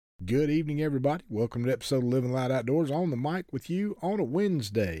Good evening, everybody. Welcome to the episode of Living Loud Outdoors on the mic with you on a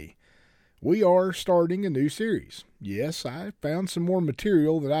Wednesday. We are starting a new series. Yes, I found some more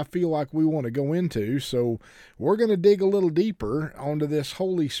material that I feel like we want to go into, so we're going to dig a little deeper onto this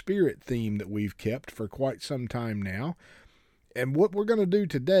Holy Spirit theme that we've kept for quite some time now. And what we're going to do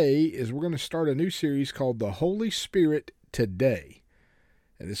today is we're going to start a new series called The Holy Spirit Today.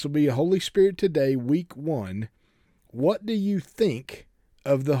 And this will be a Holy Spirit Today, Week 1. What do you think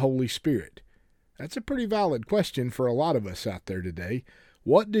of the Holy Spirit? That's a pretty valid question for a lot of us out there today.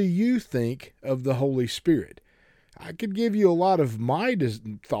 What do you think of the Holy Spirit? I could give you a lot of my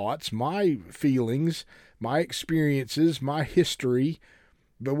thoughts, my feelings, my experiences, my history,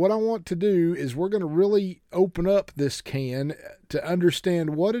 but what I want to do is we're going to really open up this can to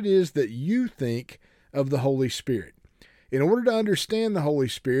understand what it is that you think of the Holy Spirit. In order to understand the Holy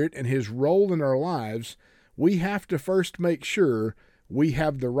Spirit and His role in our lives, we have to first make sure we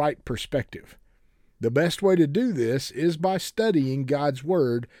have the right perspective. The best way to do this is by studying God's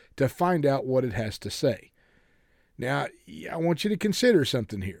Word to find out what it has to say. Now, I want you to consider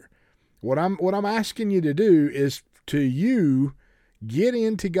something here. What I'm asking you to do is to get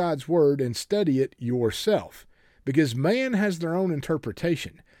into God's Word and study it yourself, because man has their own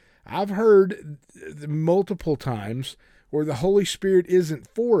interpretation. I've heard multiple times where the Holy Spirit isn't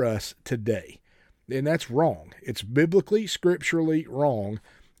for us today. And that's wrong. It's biblically, scripturally wrong.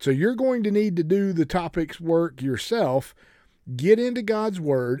 So you're going to need to do the topics work yourself, get into God's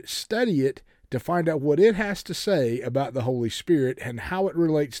Word, study it to find out what it has to say about the Holy Spirit and how it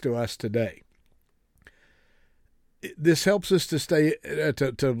relates to us today. This helps us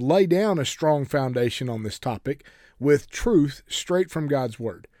to lay down a strong foundation on this topic with truth straight from God's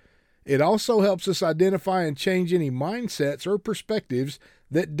Word. It also helps us identify and change any mindsets or perspectives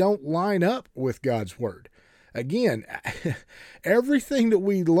that don't line up with God's Word. Again, everything that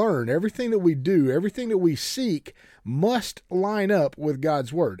we learn, everything that we do, everything that we seek must line up with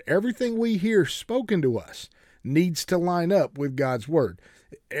God's Word. Everything we hear spoken to us needs to line up with God's Word.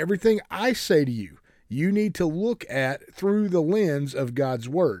 Everything I say to you, you need to look at through the lens of God's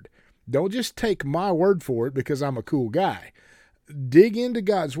Word. Don't just take my word for it because I'm a cool guy. Dig into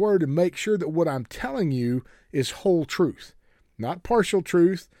God's Word and make sure that what I'm telling you is whole truth. Not partial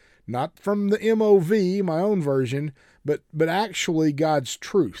truth, not from the MOV, my own version, but actually God's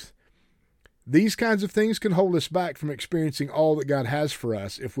truth. These kinds of things can hold us back from experiencing all that God has for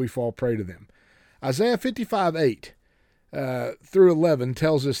us if we fall prey to them. Isaiah 55:8 through 11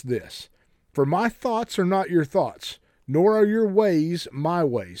 tells us this: "For my thoughts are not your thoughts, nor are your ways my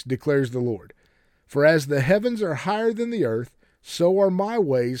ways, declares the Lord. For as the heavens are higher than the earth, so are my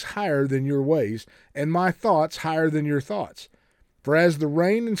ways higher than your ways, and my thoughts higher than your thoughts. For as the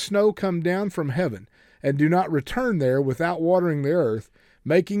rain and snow come down from heaven, and do not return there without watering the earth,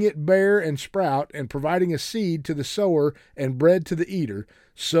 making it bear and sprout, and providing a seed to the sower and bread to the eater,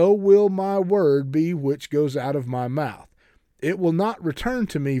 so will my word be which goes out of my mouth. It will not return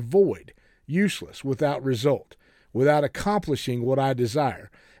to me void, useless, without result, without accomplishing what I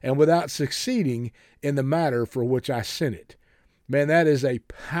desire, and without succeeding in the matter for which I sent it." Man, that is a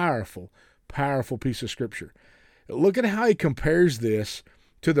powerful, powerful piece of Scripture. Look at how he compares this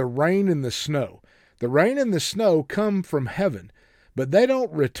to the rain and the snow. The rain and the snow come from heaven, but they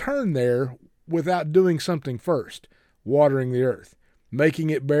don't return there without doing something first: watering the earth, making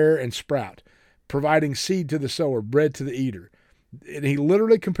it bear and sprout, providing seed to the sower, bread to the eater. And he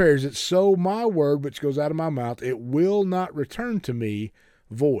literally compares it: "So my word which goes out of my mouth, it will not return to me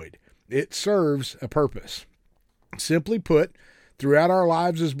void." It serves a purpose. Simply put, throughout our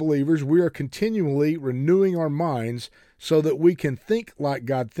lives as believers, we are continually renewing our minds so that we can think like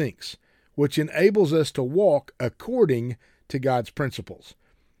God thinks, which enables us to walk according to God's principles.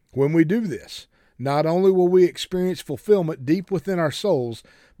 When we do this, not only will we experience fulfillment deep within our souls,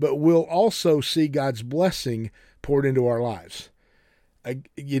 but we'll also see God's blessing poured into our lives.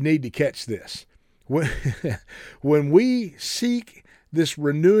 You need to catch this. When we seek this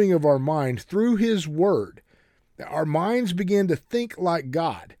renewing of our mind through His Word, our minds begin to think like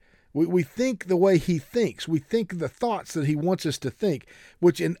God. We think the way He thinks. We think the thoughts that He wants us to think,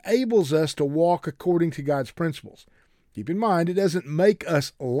 which enables us to walk according to God's principles. Keep in mind, it doesn't make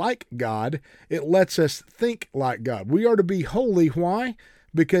us like God. It lets us think like God. We are to be holy. Why?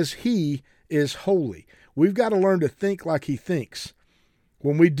 Because He is holy. We've got to learn to think like He thinks.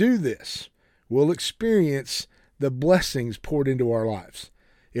 When we do this, we'll experience the blessings poured into our lives.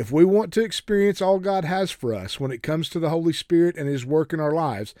 If we want to experience all God has for us when it comes to the Holy Spirit and His work in our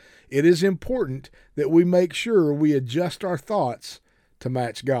lives, it is important that we make sure we adjust our thoughts to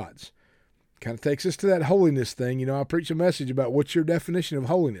match God's. Kind of takes us to that holiness thing. You know, I preach a message about what's your definition of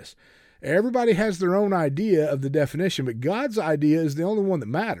holiness. Everybody has their own idea of the definition, but God's idea is the only one that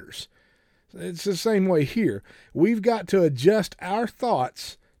matters. It's the same way here. We've got to adjust our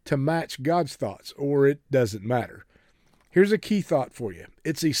thoughts to match God's thoughts, or it doesn't matter. Here's a key thought for you.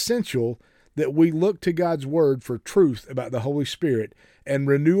 It's essential that we look to God's word for truth about the Holy Spirit and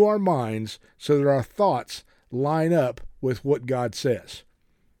renew our minds so that our thoughts line up with what God says.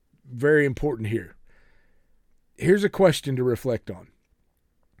 Very important here. Here's a question to reflect on.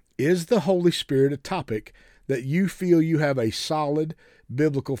 Is the Holy Spirit a topic that you feel you have a solid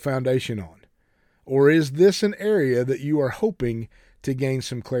biblical foundation on? Or is this an area that you are hoping to gain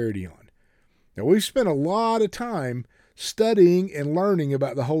some clarity on? Now, we've spent a lot of time studying and learning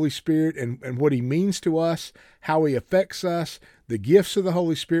about the Holy Spirit and what he means to us, how he affects us, the gifts of the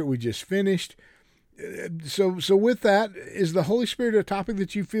Holy Spirit we just finished. So with that, is the Holy Spirit a topic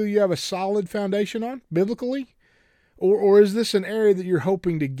that you feel you have a solid foundation on biblically? Or is this an area that you're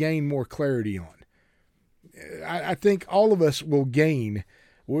hoping to gain more clarity on? I think all of us will gain.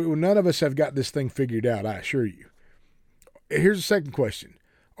 None of us have got this thing figured out, I assure you. Here's the second question.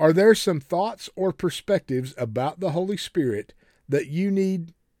 Are there some thoughts or perspectives about the Holy Spirit that you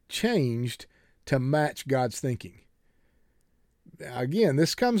need changed to match God's thinking? Again,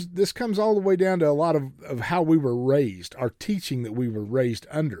 this comes all the way down to a lot of how we were raised, our teaching that we were raised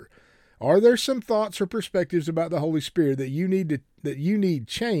under. Are there some thoughts or perspectives about the Holy Spirit that you need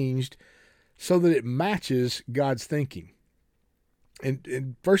changed so that it matches God's thinking?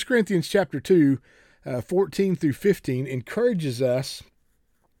 In 1 Corinthians chapter 2, 14 through 15 encourages us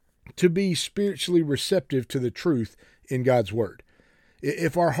to be spiritually receptive to the truth in God's word.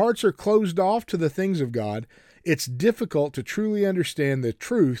 If our hearts are closed off to the things of God, it's difficult to truly understand the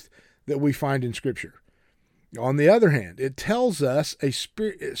truth that we find in Scripture. On the other hand, it tells us a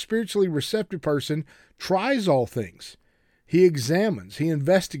spiritually receptive person tries all things. He examines, he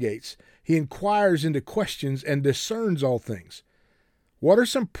investigates, he inquires into questions and discerns all things. What are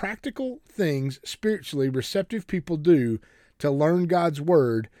some practical things spiritually receptive people do to learn God's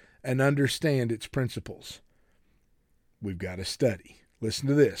word and understand its principles? We've got to study. Listen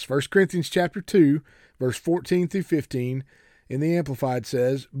to this. 1 Corinthians chapter 2, verse 14 through 15 in the Amplified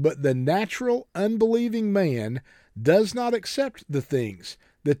says, "But the natural unbelieving man does not accept the things,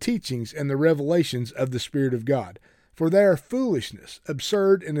 the teachings, and the revelations of the Spirit of God, for they are foolishness,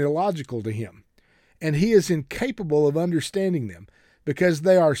 absurd, and illogical to him. And he is incapable of understanding them, because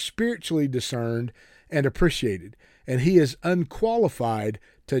they are spiritually discerned and appreciated, and he is unqualified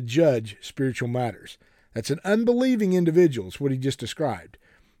to judge spiritual matters." That's an unbelieving individual, is what he just described.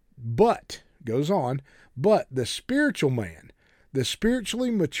 But, goes on, but the spiritual man, the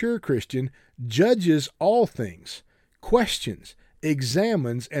spiritually mature Christian, judges all things, questions,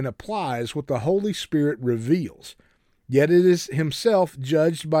 examines, and applies what the Holy Spirit reveals. Yet it is himself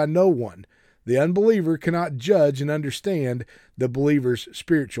judged by no one. The unbeliever cannot judge and understand the believer's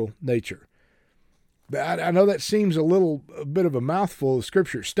spiritual nature. I know that seems a bit of a mouthful of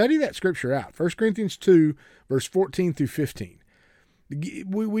Scripture. Study that Scripture out. 1 Corinthians 2, verse 14 through 15.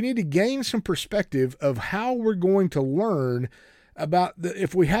 We need to gain some perspective of how we're going to learn about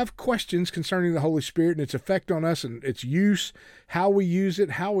if we have questions concerning the Holy Spirit and its effect on us and its use, how we use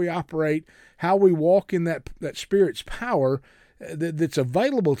it, how we operate, how we walk in that Spirit's power that's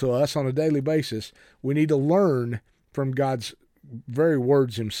available to us on a daily basis. We need to learn from God's very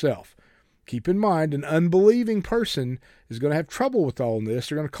words himself. Keep in mind, an unbelieving person is going to have trouble with all this.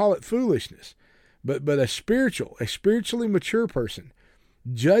 They're going to call it foolishness. But a spiritually mature person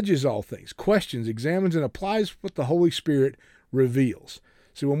judges all things, questions, examines, and applies what the Holy Spirit reveals.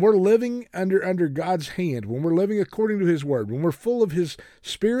 So when we're living under God's hand, when we're living according to his word, when we're full of his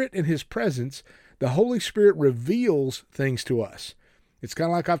Spirit and his presence, the Holy Spirit reveals things to us. It's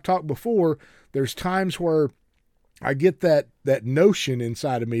kind of like I've talked before. There's times where I get that notion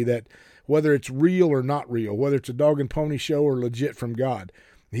inside of me that whether it's real or not real, whether it's a dog and pony show or legit from God,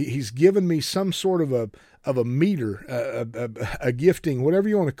 he's given me some sort of a meter, a gifting, whatever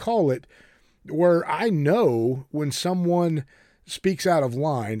you want to call it, where I know when someone speaks out of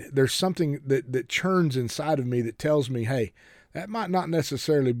line, there's something that churns inside of me that tells me, hey, that might not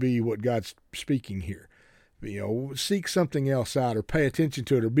necessarily be what God's speaking here. Seek something else out or pay attention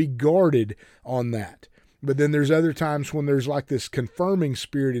to it or be guarded on that. But then there's other times when there's like this confirming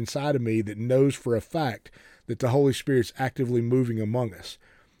spirit inside of me that knows for a fact that the Holy Spirit's actively moving among us.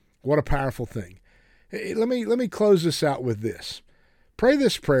 What a powerful thing. Hey, let me close this out with this. Pray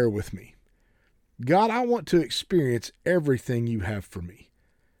this prayer with me. God, I want to experience everything you have for me.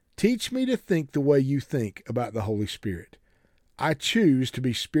 Teach me to think the way you think about the Holy Spirit. I choose to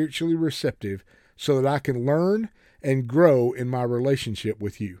be spiritually receptive so that I can learn and grow in my relationship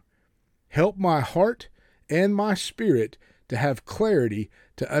with you. Help my heart and my spirit to have clarity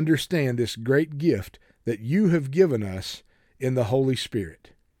to understand this great gift that you have given us in the Holy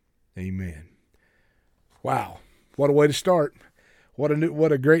Spirit. Amen. Wow. What a way to start.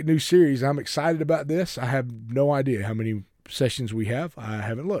 What a great new series. I'm excited about this. I have no idea how many sessions we have. I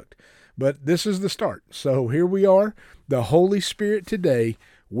haven't looked. But this is the start. So here we are, the Holy Spirit today,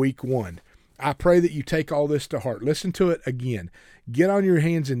 week 1. I pray that you take all this to heart. Listen to it again. Get on your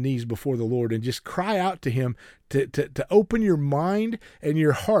hands and knees before the Lord and just cry out to Him to open your mind and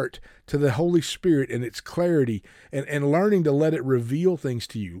your heart to the Holy Spirit and its clarity and learning to let it reveal things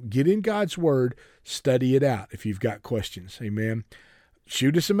to you. Get in God's Word, study it out if you've got questions. Amen.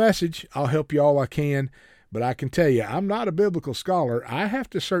 Shoot us a message. I'll help you all I can. But I can tell you, I'm not a biblical scholar. I have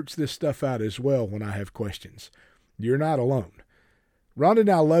to search this stuff out as well when I have questions. You're not alone. Rhonda and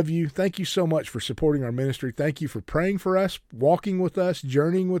I love you. Thank you so much for supporting our ministry. Thank you for praying for us, walking with us,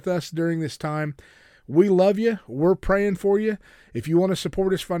 journeying with us during this time. We love you. We're praying for you. If you want to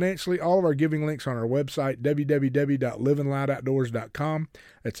support us financially, all of our giving links on our website, www.livingloudoutdoors.com.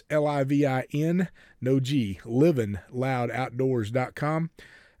 That's Livin, no G, livingloudoutdoors.com.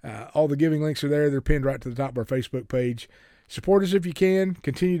 All the giving links are there. They're pinned right to the top of our Facebook page. Support us if you can.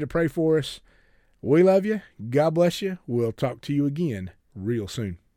 Continue to pray for us. We love you. God bless you. We'll talk to you again real soon.